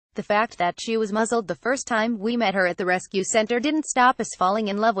The fact that she was muzzled the first time we met her at the rescue center didn't stop us falling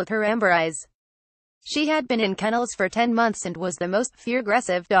in love with her amber eyes. She had been in kennels for 10 months and was the most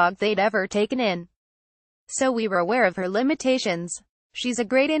fear-aggressive dog they'd ever taken in. So we were aware of her limitations. She's a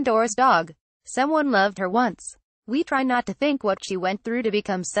great indoors dog. Someone loved her once. We try not to think what she went through to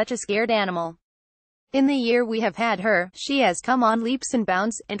become such a scared animal. In the year we have had her, she has come on leaps and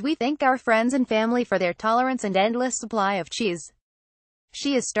bounds, and we thank our friends and family for their tolerance and endless supply of cheese.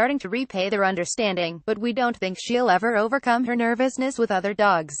 She is starting to repay their understanding, but we don't think she'll ever overcome her nervousness with other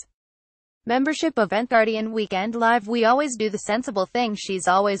dogs. Membership Event Guardian Weekend Live. We always do the sensible thing. She's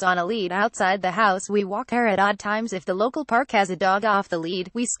always on a lead outside the house. We walk her at odd times. If the local park has a dog off the lead,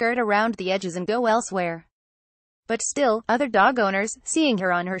 we skirt around the edges and go elsewhere. But still, other dog owners, seeing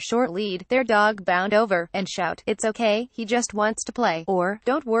her on her short lead, their dog bound over, and shout, "It's okay, he just wants to play," or,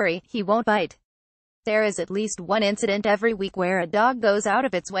 "Don't worry, he won't bite." There is at least one incident every week where a dog goes out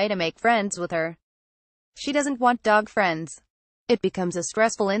of its way to make friends with her. She doesn't want dog friends. It becomes a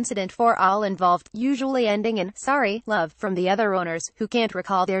stressful incident for all involved, usually ending in, "Sorry, love," from the other owners, who can't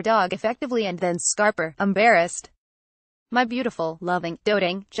recall their dog effectively, and then Scarper, embarrassed. My beautiful, loving,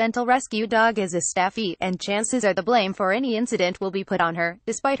 doting, gentle rescue dog is a staffy, and chances are the blame for any incident will be put on her,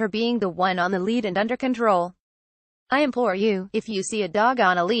 despite her being the one on the lead and under control. I implore you, if you see a dog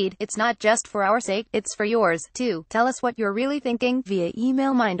on a lead, it's not just for our sake, it's for yours, too. Tell us what you're really thinking, via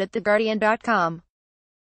email mind@theguardian.com.